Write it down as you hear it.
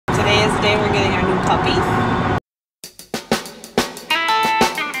puppy.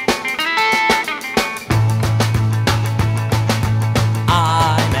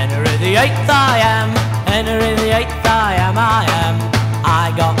 I'm Henry the Eighth, I am. Henry the Eighth, I am, I am.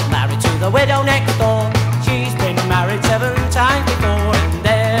 I got married to the widow next door. She's been married 7 times before, and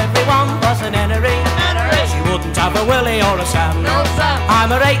everyone was an Henry. She wouldn't have a Willie or a Sam. No, Sam. I'm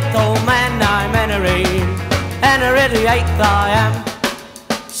her 8th old man, I'm Henry. Henry the Eighth, I am.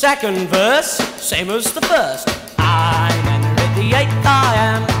 Second verse, same as the first. I'm Henry the Eighth, I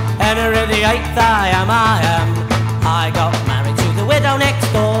am. Henry the Eighth, I am, I am. I got married to the widow next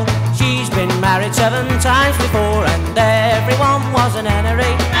door. She's been married 7 times before, and everyone was an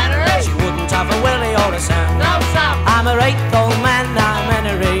Henry. She wouldn't have a Willie or a Sam. No, Sam. I'm her 8th old man, I'm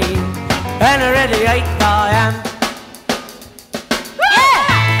Henry. Henry the Eighth, I am.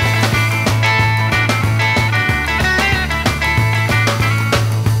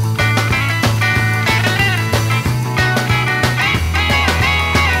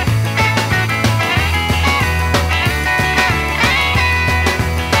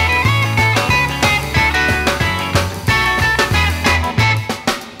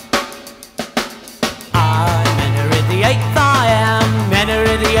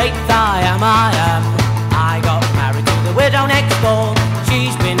 I am. I got married to the widow next door.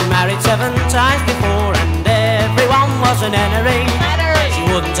 She's been married 7 times before, and everyone was an Henry. She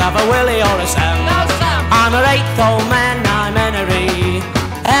wouldn't have a Willie or a Sam. No, Sam. I'm her 8th old man, I'm Henry.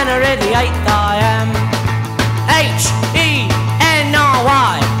 Henry the Eighth, I am. H